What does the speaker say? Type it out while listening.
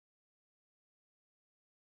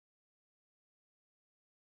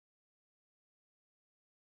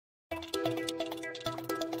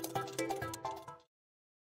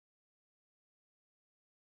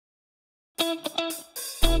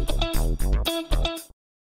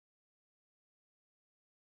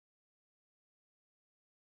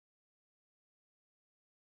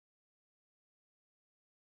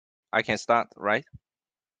I can start, right?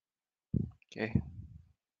 Okay.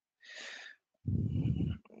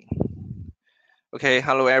 Okay,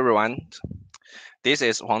 hello everyone. This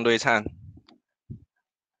is Duican Huang.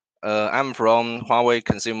 I'm from Huawei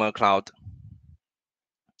Consumer Cloud.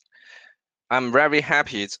 I'm very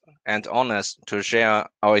happy and honored to share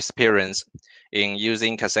our experience in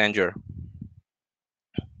using Cassandra.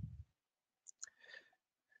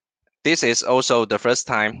 This is also the first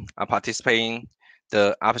time I participate in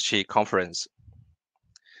the Apache conference.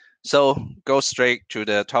 So go straight to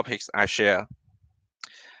the topics I share.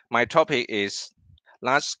 My topic is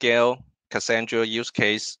large-scale Cassandra use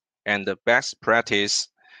case and the best practice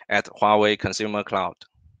at Huawei Consumer Cloud.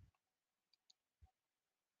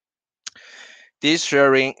 This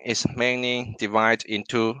sharing is mainly divided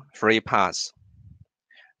into 3 parts.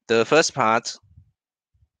 The first part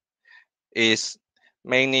is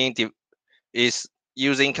mainly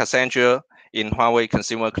using Cassandra in Huawei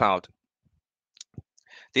Consumer Cloud.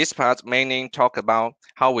 This part mainly talk about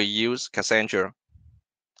how we use Cassandra.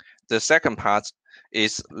 The second part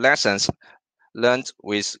is lessons learned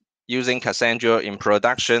with using Cassandra in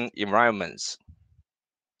production environments.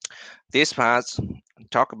 This part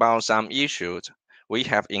talk about some issues we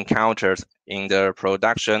have encountered in the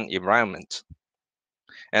production environment.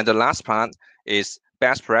 And the last part is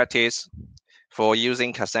best practice for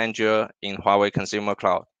using Cassandra in Huawei Consumer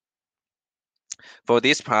Cloud. For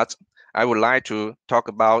this part, I would like to talk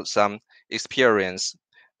about some experience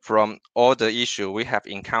from all the issues we have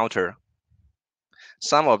encountered.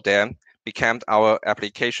 Some of them became our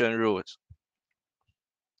application rules.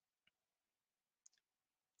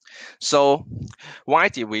 So why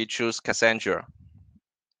did we choose Cassandra?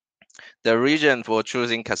 The reason for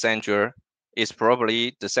choosing Cassandra is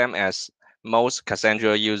probably the same as most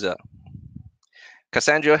Cassandra users.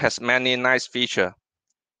 Cassandra has many nice features,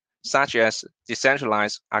 such as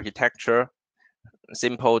decentralized architecture,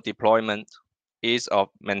 simple deployment, ease of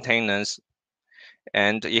maintenance,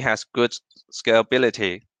 and it has good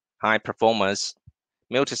scalability, high performance,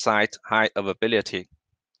 multi-site high availability,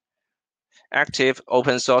 active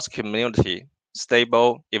open source community,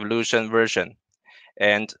 stable evolution version,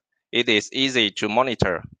 and it is easy to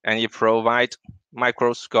monitor, and it provides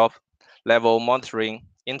microscope level monitoring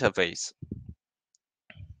interface.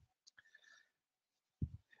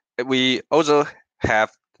 We also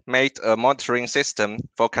have made a monitoring system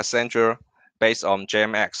for Cassandra based on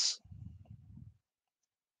JMX.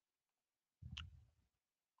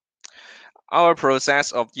 Our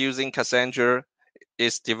process of using Cassandra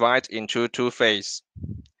is divided into 2 phases.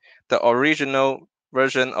 The original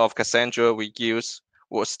version of Cassandra we used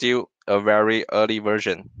was still a very early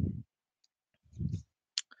version.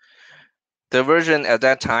 The version at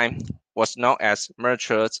that time was not as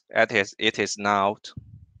mature as it is now.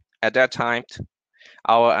 At that time,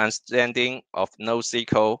 our understanding of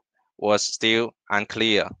NoSQL was still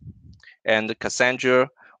unclear, and Cassandra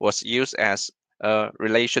was used as a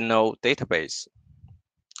relational database.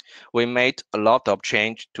 We made a lot of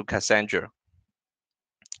change to Cassandra.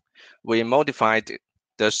 We modified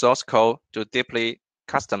the source code to deeply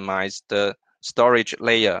customize the storage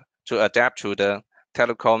layer to adapt to the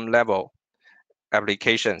telecom level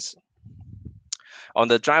applications. On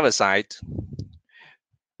the driver side,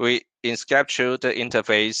 we encapsulate the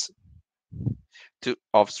interface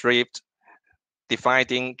of script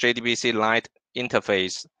defining JDBC-like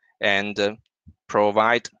interface and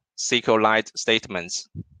provide SQL-like statements.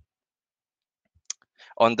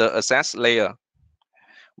 On the access layer,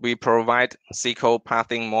 we provide SQL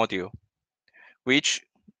pathing module, which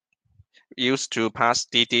used to pass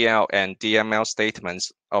DDL and DML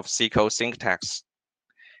statements of SQL syntax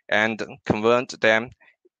and convert them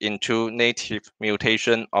into native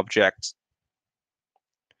mutation objects.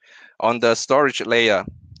 On the storage layer,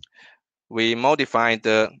 we modify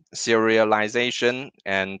the serialization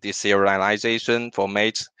and deserialization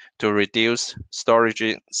formats to reduce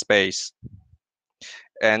storage space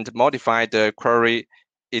and modify the query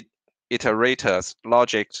iterators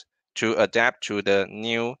logic to adapt to the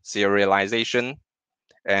new serialization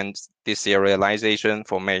and deserialization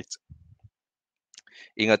format.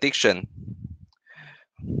 In addition,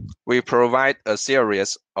 we provide a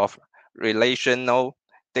series of relational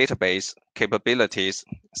database capabilities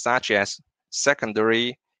such as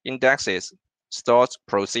secondary indexes, stored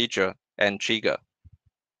procedure, and trigger.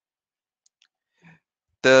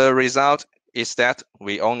 The result is that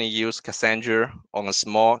we only use Cassandra on a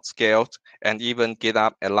small scale and even get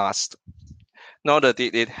up at last. Nor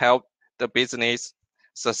did it help the business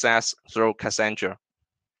success through Cassandra.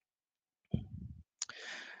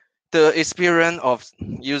 The experience of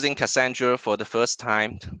using Cassandra for the first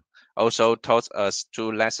time also taught us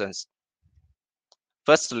two lessons.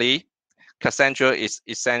 Firstly, Cassandra is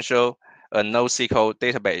essential a NoSQL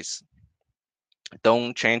database.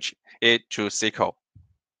 Don't change it to SQL.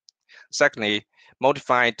 Secondly,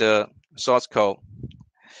 modify the source code,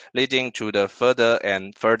 leading to the further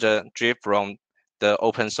and further drift from the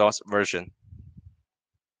open source version.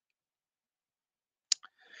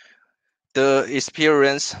 The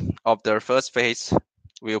experience of the first phase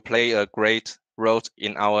will play a great role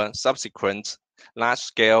in our subsequent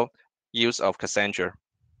large-scale use of Cassandra.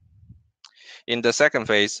 In the second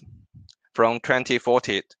phase, from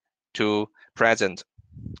 2014 to present,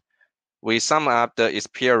 we sum up the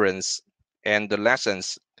experience and the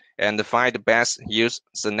lessons and find the best use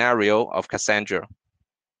scenario of Cassandra.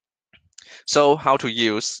 So how to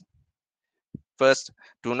use? First,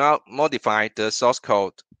 do not modify the source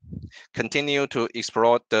code. Continue to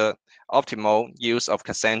explore the optimal use of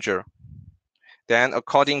Cassandra. Then,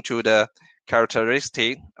 according to the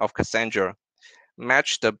characteristic of Cassandra,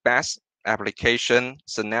 match the best application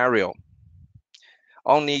scenario.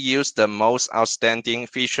 Only use the most outstanding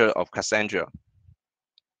feature of Cassandra.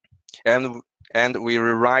 And we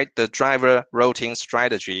rewrite the driver routing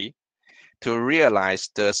strategy to realize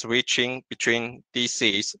the switching between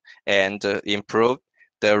DCs and improve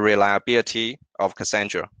the reliability of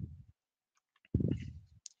Cassandra.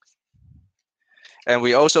 And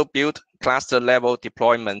we also build cluster-level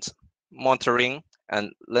deployment, monitoring,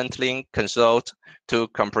 and lengthening console to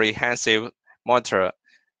comprehensively monitor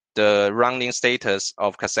the running status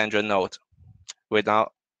of Cassandra node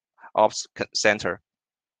without Ops Center.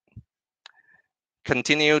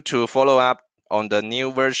 Continue to follow up on the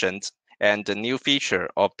new versions and the new feature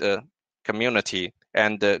of the community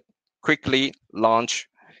and quickly launch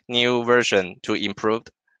new version to improve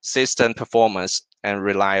system performance and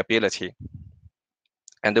reliability.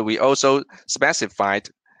 And we also specified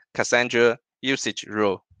Cassandra usage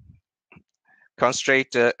rule, constrain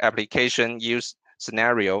the application use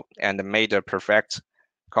scenario, and made a perfect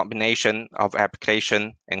combination of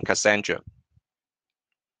application and Cassandra.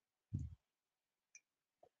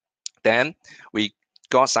 Then we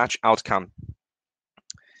got such outcome.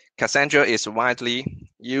 Cassandra is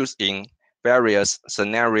widely used in various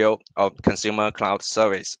scenarios of consumer cloud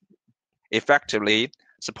service, effectively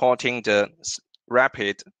supporting the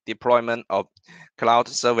rapid deployment of cloud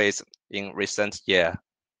service in recent years.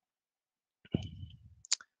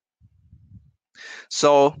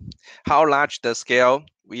 So how large the scale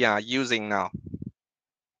we are using now?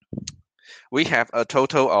 We have a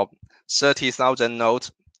total of 30,000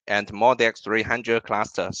 nodes and more than 300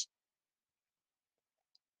 clusters.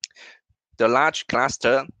 The large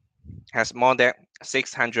cluster has more than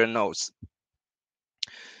 600 nodes.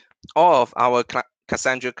 All of our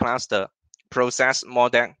Cassandra cluster process more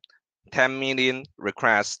than 10 million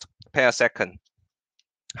requests per second.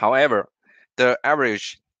 However, the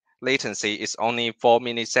average latency is only 4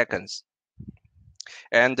 milliseconds.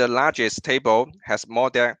 And the largest table has more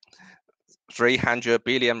than 300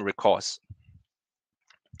 billion records.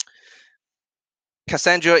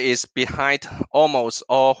 Cassandra is behind almost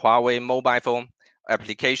all Huawei mobile phone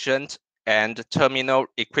applications and terminal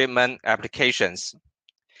equipment applications,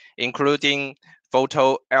 including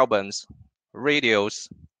photo albums, radios,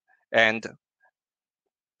 and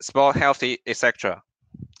sport healthy, etc.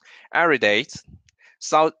 Every day,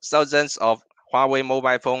 thousands of Huawei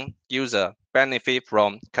mobile phone users benefit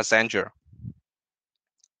from Cassandra.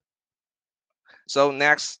 So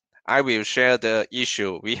next, I will share the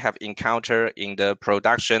issue we have encountered in the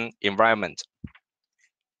production environment.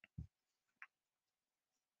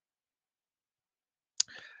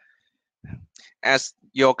 As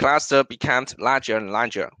your cluster becomes larger and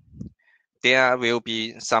larger, there will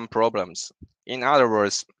be some problems. In other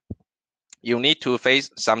words, you need to face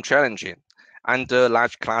some challenges under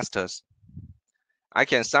large clusters. I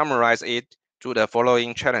can summarize it to the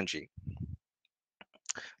following challenge.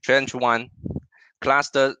 Challenge 1,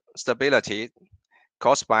 cluster stability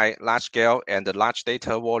caused by large scale and large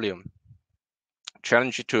data volume.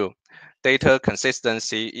 Challenge 2, data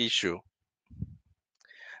consistency issue.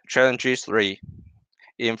 Challenge 3,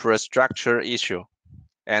 infrastructure issue.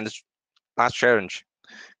 And last challenge,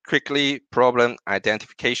 quickly problem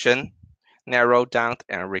identification, narrow down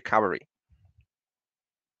and recovery.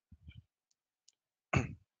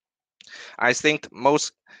 I think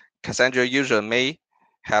most Cassandra users may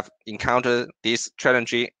have encountered this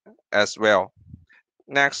challenge as well.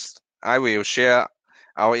 Next, I will share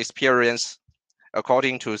our experience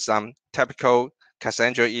according to some typical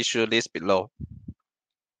Cassandra issue listed below,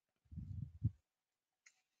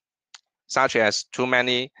 such as too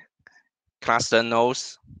many cluster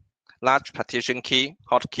nodes, large partition key,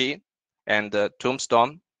 hotkey, and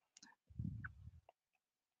tombstone.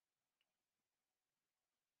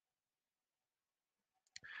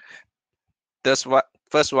 This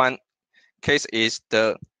first one case is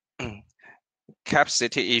the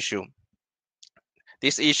capacity issue.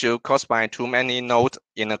 This issue caused by too many nodes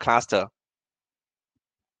in a cluster.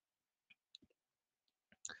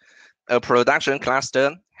 A production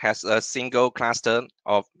cluster has a single cluster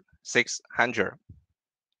of 600.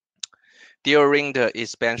 During the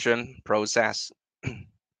expansion process,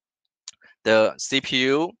 the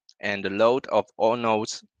CPU and the load of all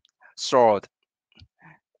nodes soared,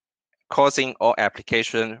 causing all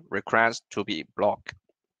application requests to be blocked.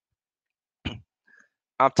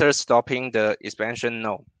 After stopping the expansion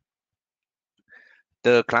node,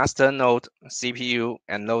 the cluster node CPU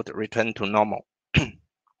and load return to normal.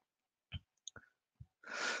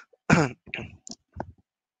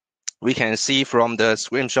 We can see from the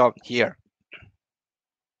screenshot here.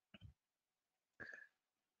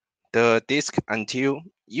 The disk util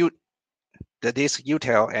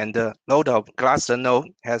and the load of cluster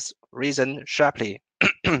node has risen sharply.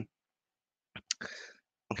 Okay,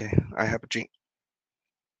 I have a drink.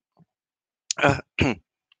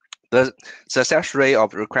 The success rate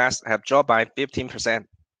of requests have dropped by 15%.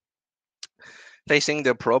 Facing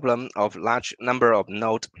the problem of large number of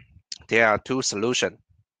nodes, there are two solutions.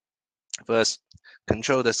 First,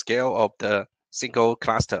 control the scale of the single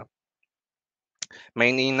cluster.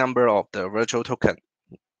 Many number of the virtual token.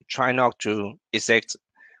 Try not to exceed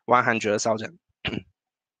 100,000.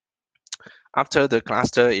 After the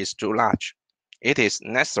cluster is too large, it is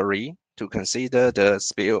necessary to consider the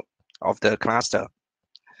speed of the cluster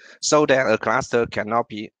so that a cluster cannot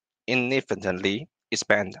be infinitely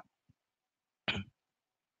expanded.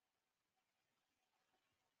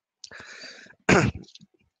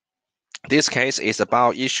 This case is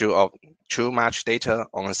about issue of too much data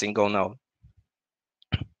on a single node.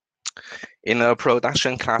 In a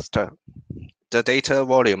production cluster, the data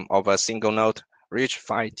volume of a single node reach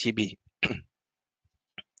 5 TB.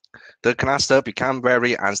 The cluster become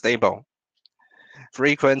very unstable,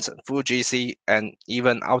 frequent full GC, and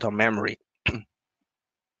even out of memory.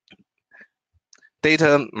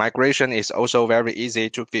 Data migration is also very easy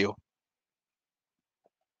to view.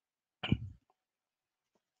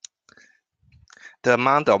 The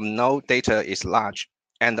amount of node data is large,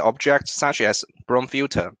 and objects such as Bloom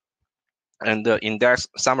filter and the index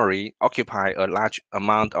summary occupy a large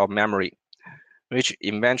amount of memory, which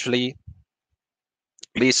eventually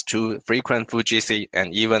leads to frequent full GC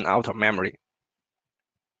and even out of memory.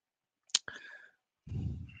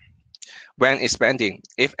 When expanding,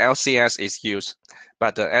 if LCS is used,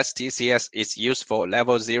 but the STCS is used for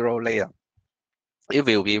level 0 layer, it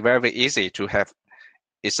will be very easy to have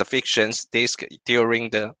insufficient disk during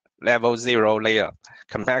the level 0 layer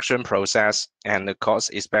compaction process and the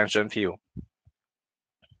cost expansion field.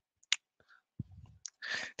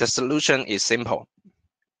 The solution is simple.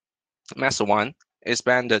 Method 1,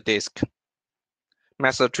 expand the disk.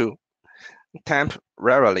 Method 2,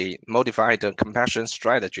 temporarily modify the compaction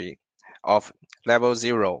strategy of level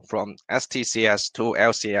 0 from STCS to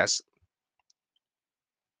LCS.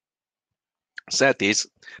 Set this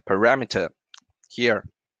parameter here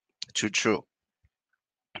to true.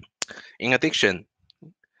 In addition,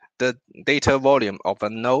 the data volume of a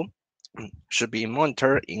node should be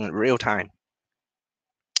monitored in real time.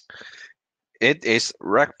 It is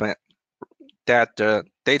recommended that the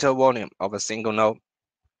data volume of a single node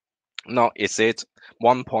not exceed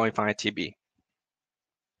 1.5 TB.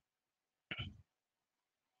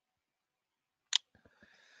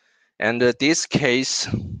 And this case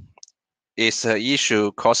is an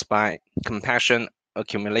issue caused by compaction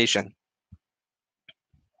accumulation.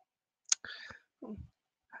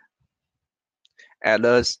 At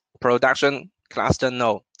the production cluster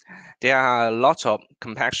node, there are a lot of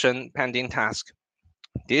compaction pending tasks.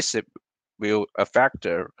 This will affect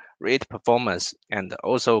the read performance and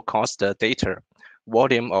also cause the data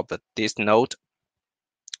volume of this node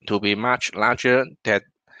to be much larger than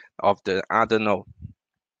of the other node.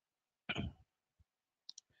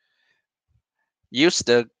 Use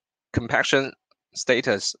the compaction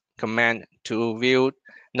status command to view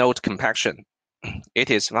node compaction. It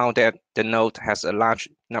is found that the node has a large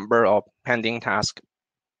number of pending tasks.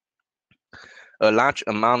 A large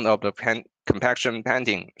amount of the compaction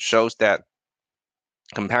pending shows that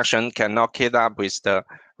compaction cannot keep up with the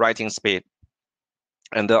writing speed,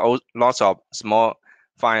 and the lots of small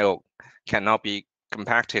file cannot be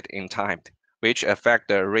compacted in time, which affect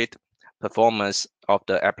the read performance of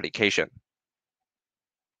the application.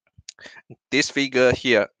 This figure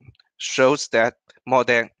here shows that more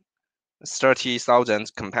than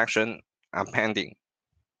 30,000 compaction are pending,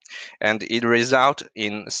 and it results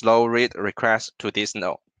in slow read requests to this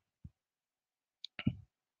node.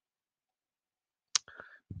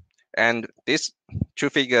 And this two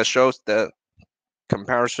figures shows the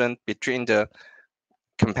comparison between the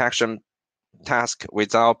compaction task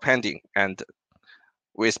without pending and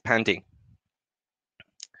with pending.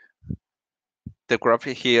 The graph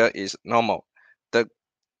here is normal.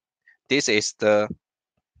 This is the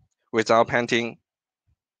without pending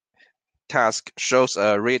task shows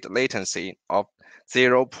a read latency of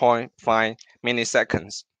 0.5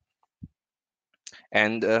 milliseconds.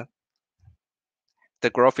 And the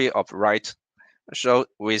graph of write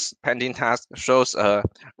with pending task shows a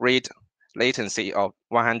read latency of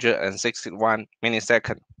 161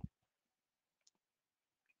 milliseconds.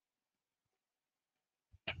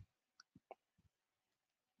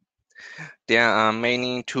 There are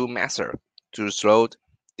many two methods to solve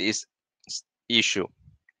this issue.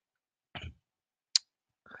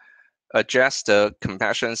 Adjust the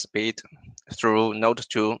compaction speed through node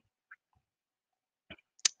 2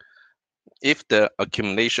 if the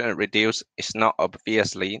accumulation reduce is not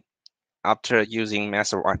obviously after using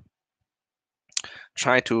method 1.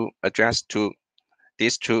 Try to adjust to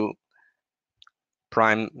these two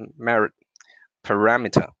primary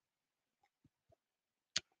parameter.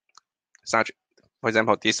 Such, for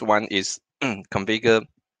example, this one is configured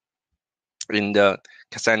in the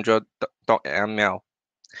Cassandra.ml,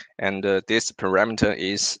 and this parameter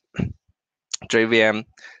is JVM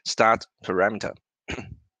start parameter.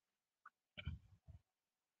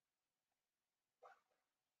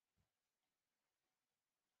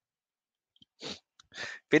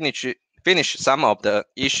 Finish some of the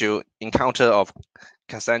issue encounter of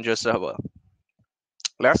Cassandra server.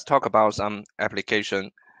 Let's talk about some application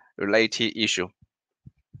related issue.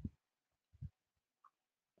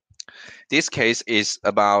 This case is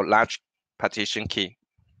about large partition key.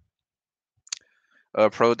 A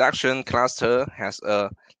production cluster has a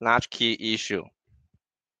large key issue.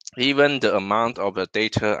 Even the amount of the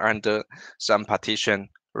data under some partition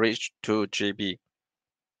reach 2 GB.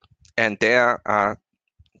 And there are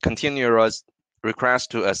continuous requests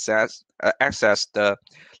to access the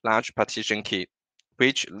large partition key,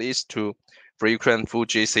 which leads to frequent full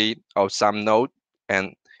GC of some node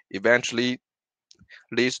and eventually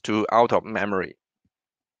leads to out of memory.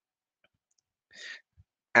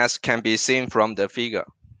 As can be seen from the figure,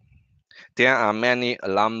 there are many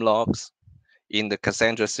alarm logs in the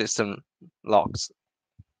Cassandra system logs.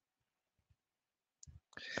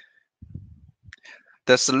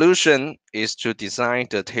 The solution is to design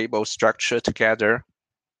the table structure together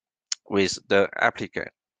with the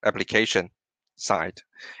application side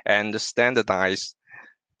and standardize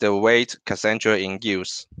the weight Cassandra in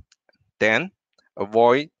use. Then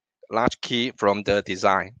avoid large key from the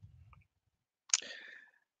design.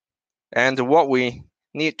 And what we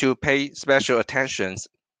need to pay special attention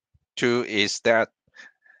to is that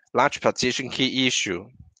large partition key issue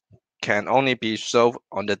can only be solved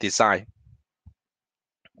on the design.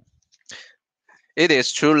 It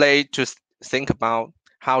is too late to think about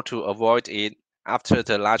how to avoid it after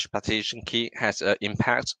the large partition key has an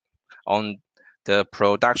impact on the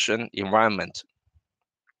production environment.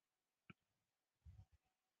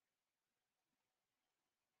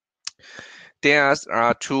 There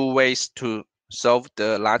are two ways to solve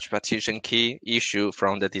the large partition key issue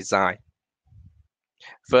from the design.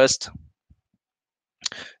 First,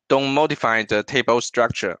 don't modify the table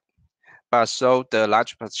structure, but solve the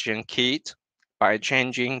large partition key by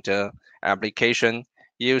changing the application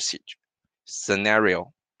usage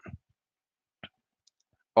scenario.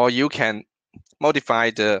 Or you can modify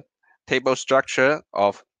the table structure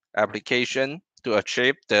of application to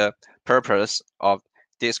achieve the purpose of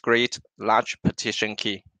discrete large partition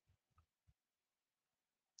key.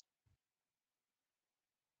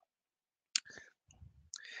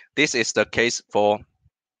 This is the case for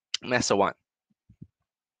method 1.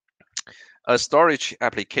 A storage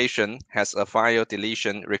application has a file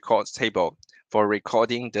deletion record table for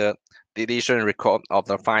recording the deletion record of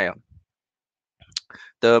the file.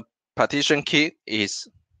 The partition key is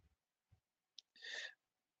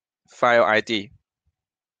file ID.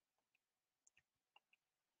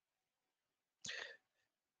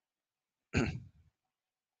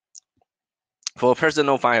 For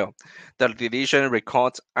personal file, the deletion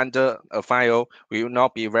record under a file will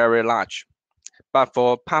not be very large. But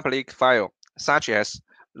for public file, such as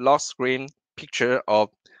lock screen picture of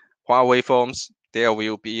Huawei phones, there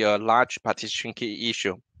will be a large partition key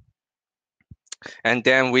issue. And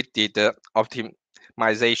then we did the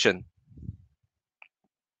optimization.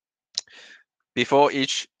 Before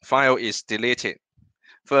each file is deleted,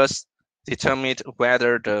 first determine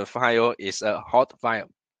whether the file is a hot file.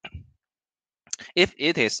 If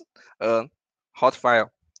it is a hot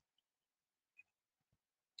file,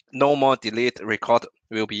 no more delete record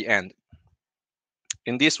will be end.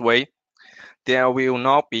 In this way, there will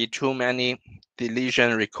not be too many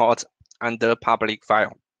deletion records under public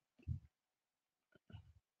file.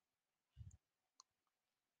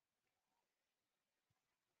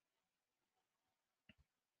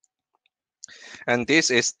 And this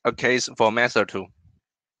is a case for method 2.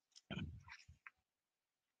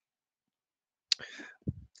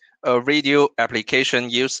 A radio application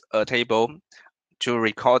uses a table to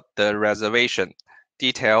record the reservation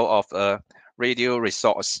detail of a radio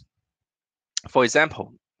resource. For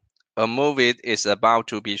example, a movie is about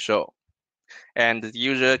to be shown, and the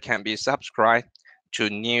user can be subscribed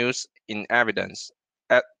to news in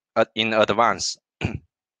in advance.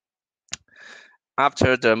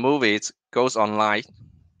 After the movie goes online,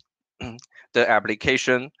 the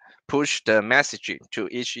application pushes the message to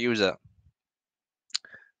each user.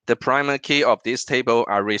 The primary key of this table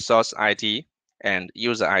are resource ID and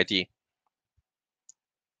user ID.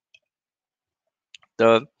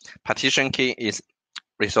 The partition key is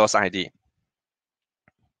resource ID.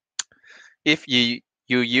 If you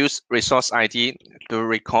use resource ID to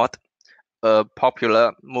record a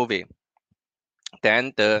popular movie,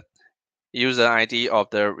 then the user ID of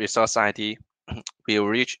the resource ID will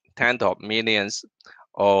reach tens of millions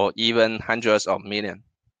or even hundreds of millions.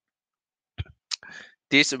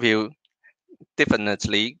 This will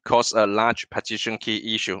definitely cause a large partition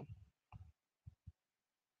key issue.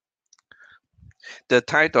 The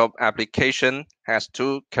type of application has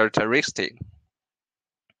two characteristics.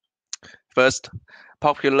 First,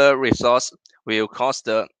 popular resource will cause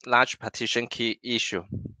the large partition key issue.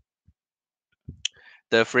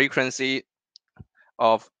 The frequency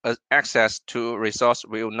of access to resource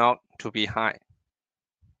will not to be high.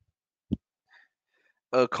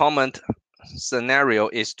 A common scenario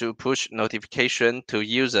is to push notification to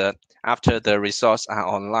user after the resource are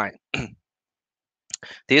online.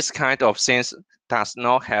 This kind of things does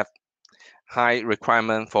not have high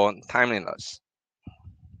requirement for timeliness.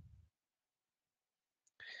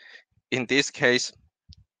 In this case,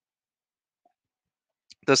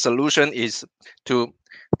 the solution is to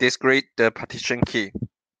discrete the partition key.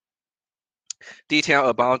 Detail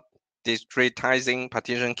about discretizing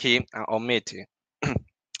partition key are omitted.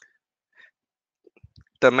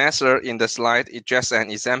 The method in the slide is just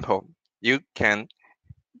an example. You can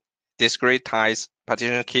discretize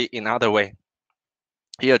partition key in other way.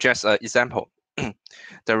 Here just an example.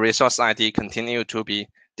 The resource ID continue to be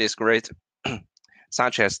discrete,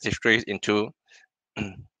 such as discrete into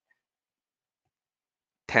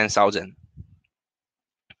 10,000.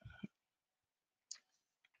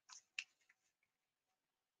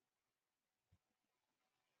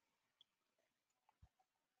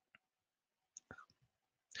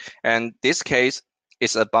 And this case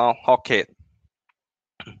is about hotkey.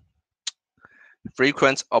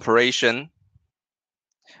 Frequent operation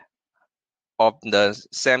of the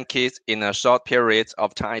same key in a short period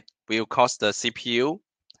of time will cause the CPU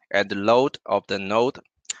and the load of the node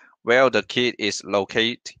where the key is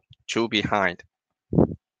located to behind.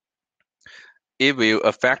 It will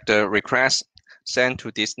affect the request sent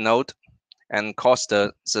to this node and cause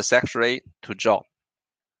the success rate to drop.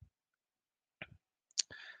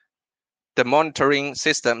 The monitoring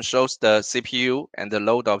system shows the CPU and the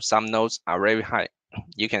load of some nodes are very high.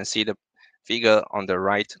 You can see the figure on the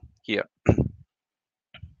right here.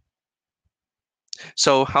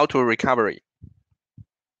 So how to recover?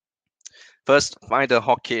 First, find the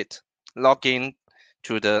hotkey, log in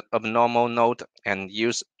to the abnormal node and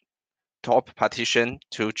use top partition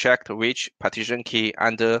to check which partition key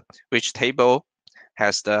under which table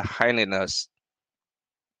has the highest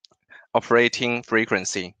operating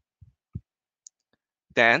frequency.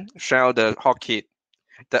 Then share the hotkey.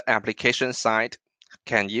 The application side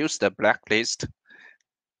can use the blacklist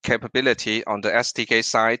capability on the SDK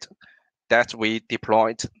side that we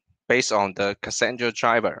deployed based on the Cassandra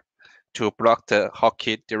driver to block the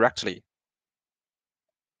hotkey directly.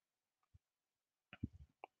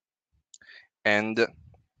 And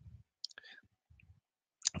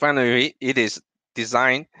finally, it is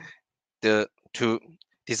designed to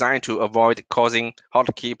designed to avoid causing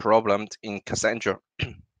hotkey problems in Cassandra.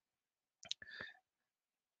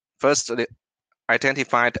 First,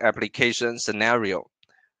 identified application scenario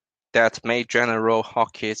that may generate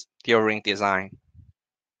hotkeys during design.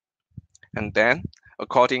 And then,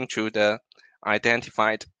 according to the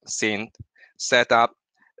identified scene, set up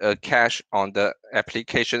a cache on the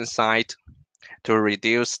application side to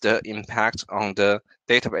reduce the impact on the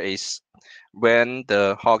database when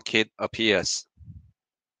the hotkey appears.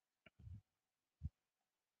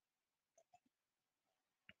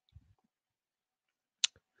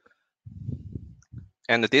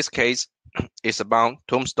 And this case is about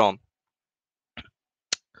tombstone.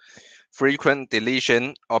 Frequent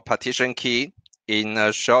deletion of partition key in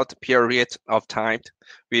a short period of time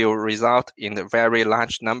will result in a very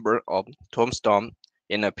large number of tombstones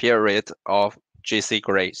in a period of GC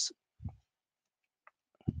grace.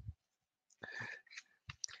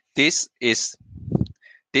 This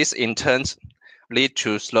in turn lead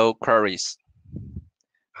to slow queries,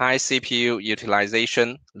 high CPU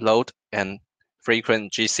utilization, load, and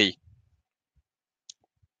frequent GC.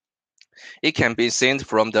 It can be seen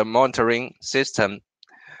from the monitoring system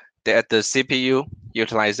that the CPU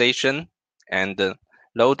utilization and the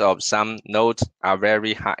load of some nodes are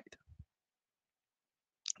very high.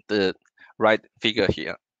 The right figure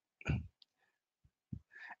here.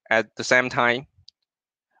 At the same time,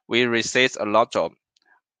 we receive a lot of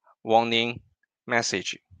warning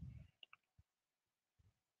message.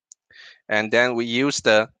 And then we use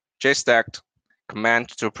the jstacked command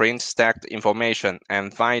to print stacked information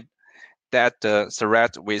and find that the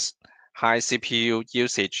thread with high CPU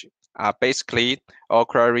usage are basically all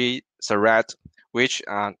query threads which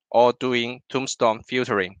are all doing tombstone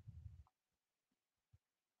filtering.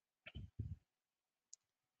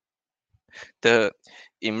 The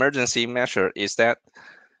emergency measure is that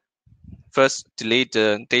first delete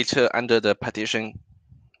the data under the partition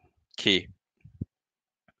key,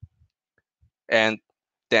 and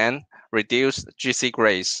then reduce GC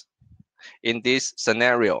grace. In this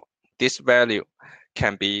scenario, this value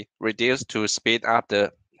can be reduced to speed up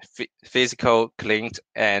the physical clean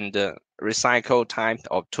and recycle time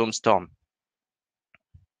of tombstone.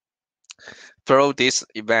 Through this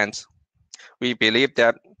event, we believe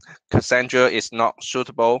that Cassandra is not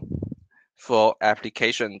suitable for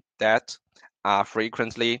applications that are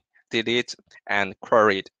frequently deleted and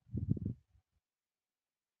queried.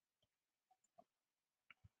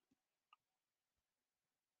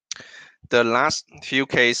 The last few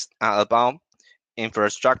cases are about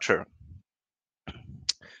infrastructure.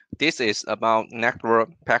 This is about network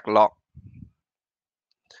backlog.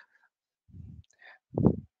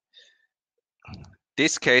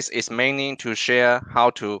 This case is mainly to share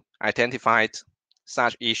how to identify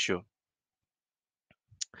such issue.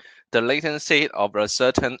 The latency of a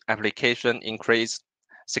certain application increased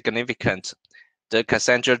significantly. The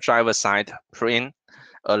Cassandra driver side print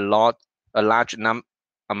a large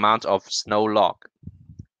amount of snow log.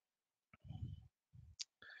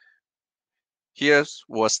 Here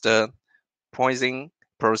was the poisoning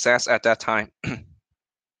process at that time.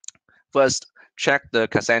 First, check the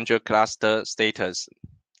Cassandra cluster status,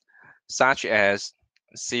 such as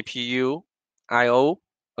CPU, I/O,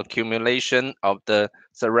 accumulation of the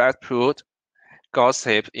thread pool,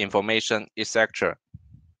 gossip information, etc.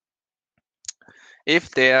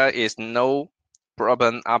 If there is no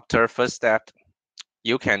problem after first step,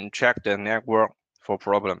 you can check the network for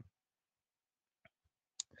problem.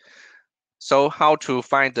 So how to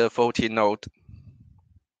find the faulty node?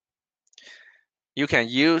 You can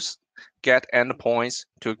use get endpoints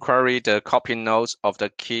to query the copy nodes of the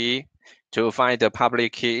key to find the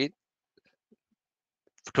public key,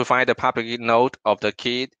 to find the public node of the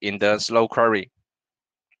key in the slow query.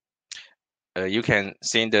 You can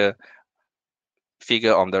see the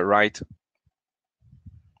figure on the right.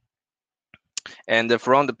 And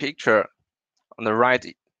from the picture on the right,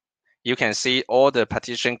 you can see all the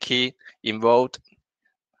partition key involved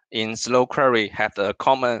in slow query have a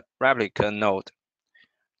common replica node,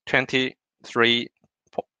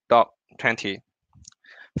 23.20.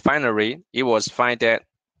 Finally, it was found that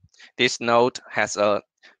this node has a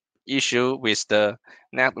issue with the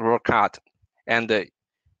network card, and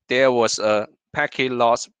there was a packet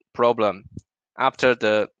loss problem. After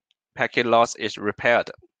the packet loss is repaired,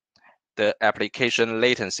 the application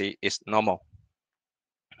latency is normal.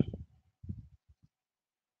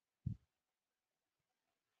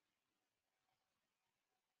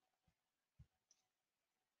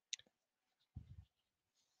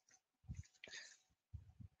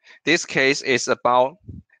 This case is about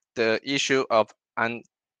the issue of an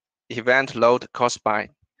event load caused by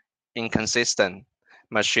inconsistent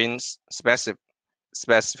machine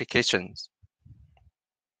specifications.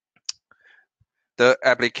 The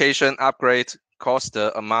application upgrade caused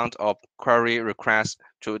the amount of query requests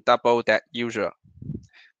to double that usual,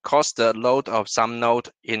 caused the load of some node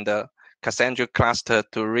in the Cassandra cluster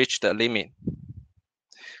to reach the limit,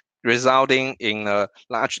 resulting in a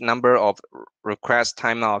large number of request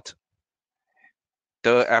timeout.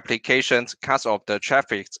 The application cuts off the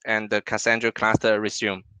traffic and the Cassandra cluster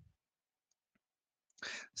resumes.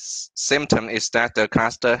 Symptom is that the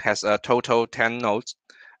cluster has a total 10 nodes,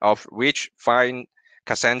 of which 5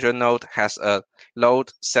 Cassandra node has a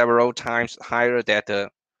load several times higher than the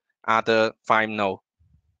other 5 nodes.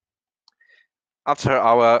 After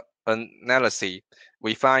our analysis,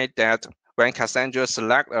 we find that when Cassandra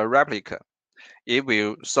select a replica, it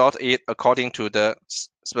will sort it according to the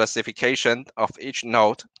specification of each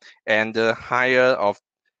node, and the higher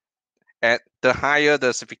the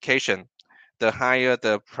specification, the higher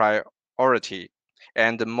the priority,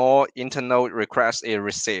 and the more internal requests it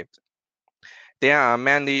received. There are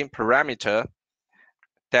many parameters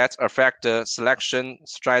that affect the selection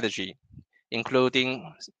strategy,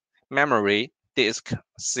 including memory, disk,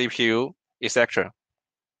 CPU, etc.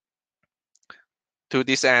 To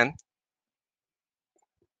this end,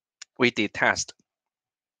 we did test.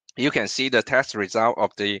 You can see the test result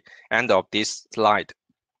of the end of this slide.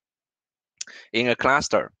 In a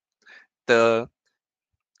cluster, the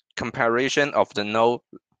comparison of the node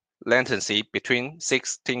latency between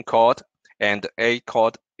 16 core and 8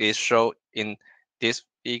 core is shown in this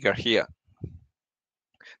figure here.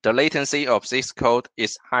 The latency of 6 core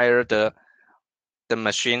is higher than the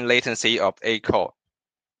machine latency of 8 core.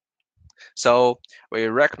 So we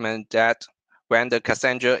recommend that when the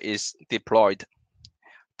Cassandra is deployed,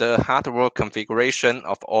 the hardware configuration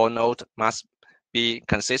of all nodes must be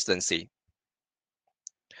consistency.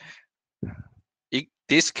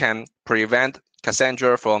 This can prevent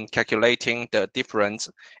Cassandra from calculating the difference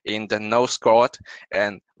in the node score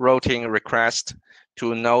and routing requests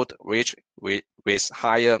to node with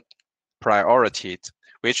higher priority,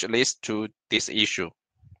 which leads to this issue.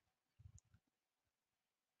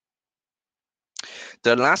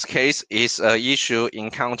 The last case is an issue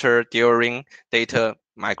encountered during data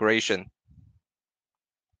migration.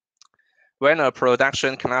 When a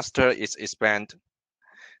production cluster is expanded,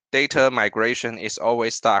 data migration is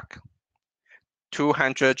always stuck.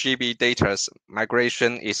 200 GB data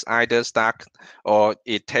migration is either stuck or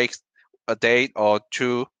it takes a day or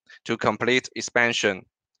two to complete expansion,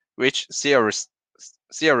 which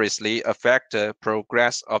seriously affect the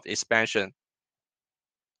progress of expansion.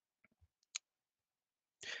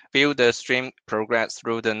 View the stream progress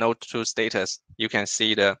through the node 2 status. You can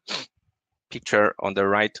see the picture on the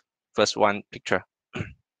right, first one picture.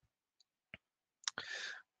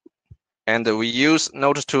 And we use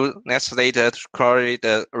node 2 next data to query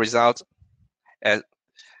the result as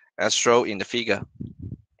shown in the figure.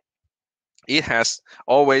 It has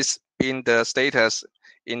always been the status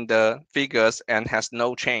in the figures and has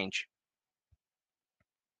no change.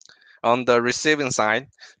 On the receiving side,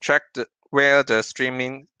 track where the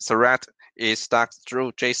streaming thread is stuck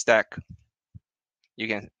through JStack. You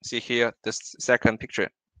can see here the second picture.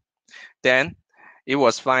 Then it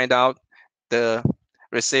was find out the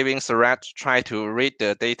receiving thread try to read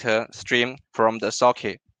the data stream from the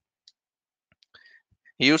socket.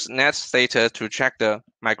 Use net data to check the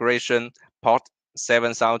migration port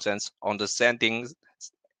 7000 on the sending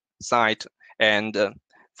side and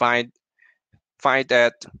find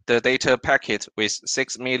that the data packet with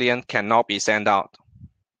 6 million cannot be sent out.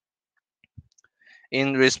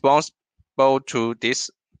 In response to this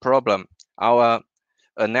problem, our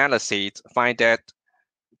analysis find that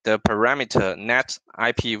the parameter net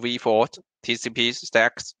IPv4 TCP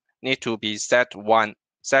stacks need to be set to 1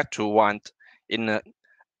 in an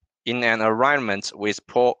environment with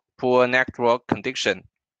poor network condition.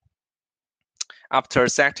 After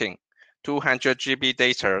setting, 200 GB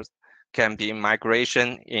data can be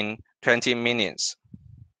migration in 20 minutes.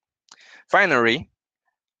 Finally,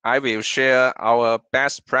 I will share our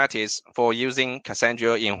best practice for using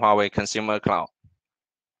Cassandra in Huawei Consumer Cloud.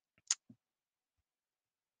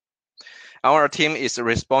 Our team is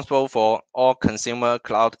responsible for all consumer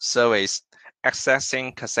cloud service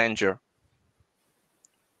accessing Cassandra.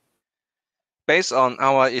 Based on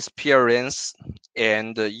our experience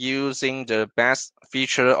and using the best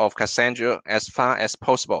feature of Cassandra as far as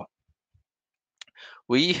possible,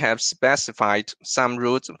 we have specified some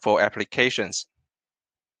rules for applications.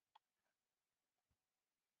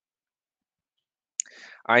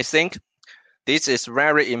 I think this is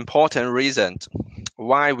very important reason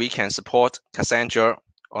why we can support Cassandra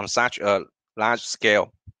on such a large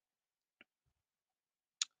scale.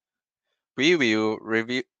 We will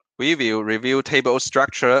review table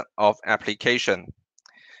structure of application.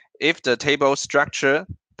 If the table structure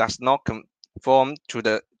does not conform to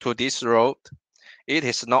this rule, it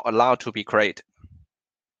is not allowed to be created.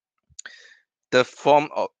 The form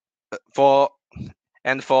of, for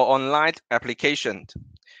online application,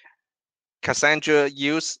 Cassandra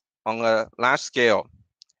use on a large scale.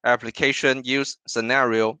 Application use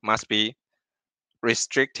scenario must be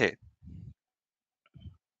restricted.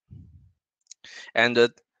 And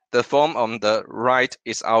the form on the right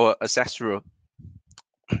is our access rule,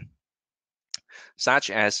 such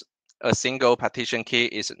as a single partition key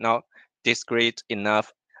is not discrete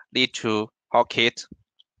enough, lead to hotkey,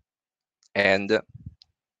 and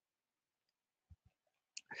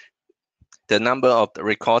the number of the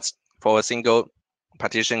records for a single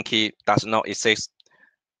partition key does not exceed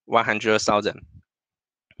 100,000.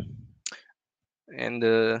 And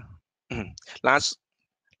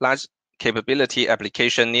large capability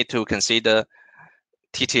application need to consider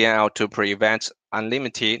TTL to prevent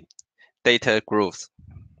unlimited data growth.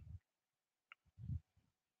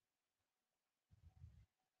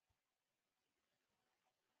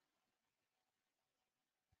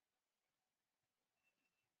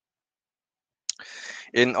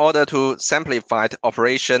 In order to simplify the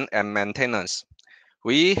operation and maintenance,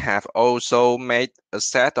 we have also made a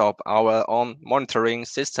set of our own monitoring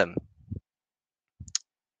system.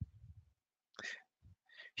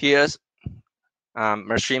 Here's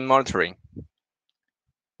machine monitoring.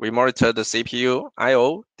 We monitor the CPU,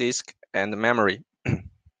 I/O, disk, and memory.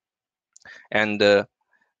 And the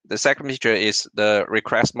second picture is the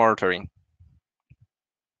request monitoring.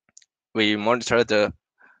 We monitor the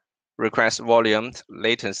request volume,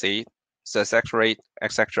 latency, success rate,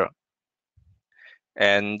 etc.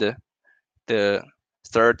 And the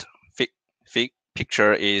third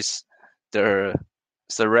picture is the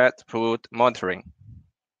throughput monitoring.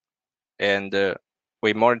 And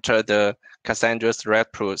we monitor the Cassandra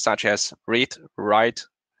throughput, such as read, write,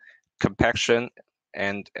 compaction,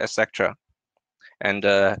 and etc. And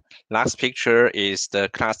the last picture is the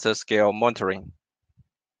cluster scale monitoring.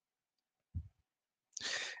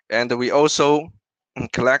 And we also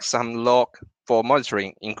collect some log for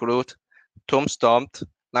monitoring, include tombstones,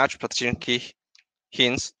 large partition key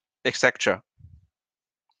hints, etc.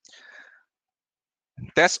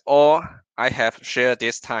 That's all I have shared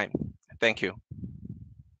this time. Thank you.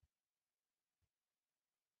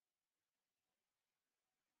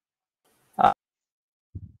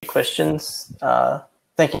 Questions.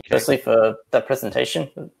 Thank you, firstly, for that presentation.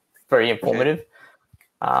 Very informative.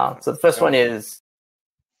 So the first one is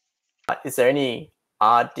there any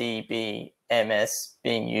RDBMS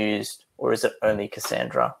being used, or is it only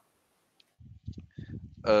Cassandra?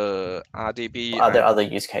 RDB. Are there other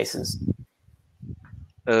use cases?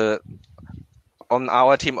 On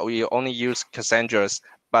our team, we only use Cassandra's,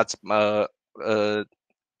 but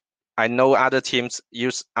I know other teams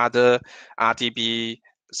use other RDB,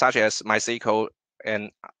 such as MySQL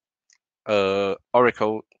and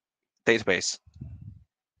Oracle database.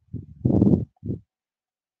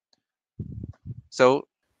 So,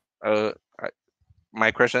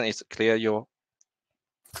 my question is clear.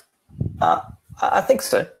 I think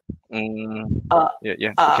so.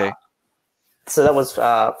 Yeah. Okay. So that was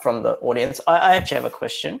from the audience. I actually have a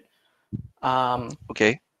question.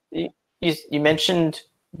 Okay. You mentioned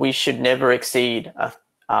we should never exceed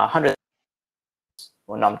 100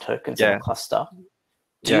 or num tokens in a cluster.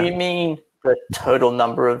 Do you mean the total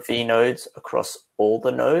number of V nodes across all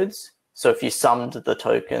the nodes? So if you summed the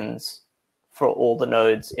tokens for all the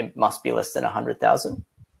nodes, it must be less than 100,000?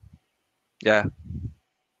 Yeah.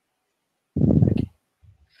 Okay.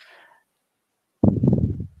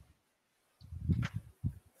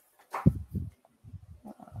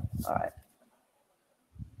 All right.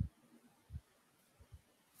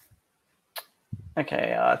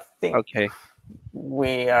 Okay, I think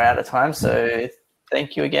we are out of time, so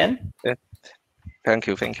thank you again. Yeah. Thank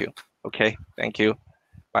you. Okay, thank you.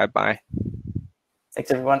 Bye-bye.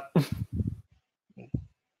 Thanks, everyone.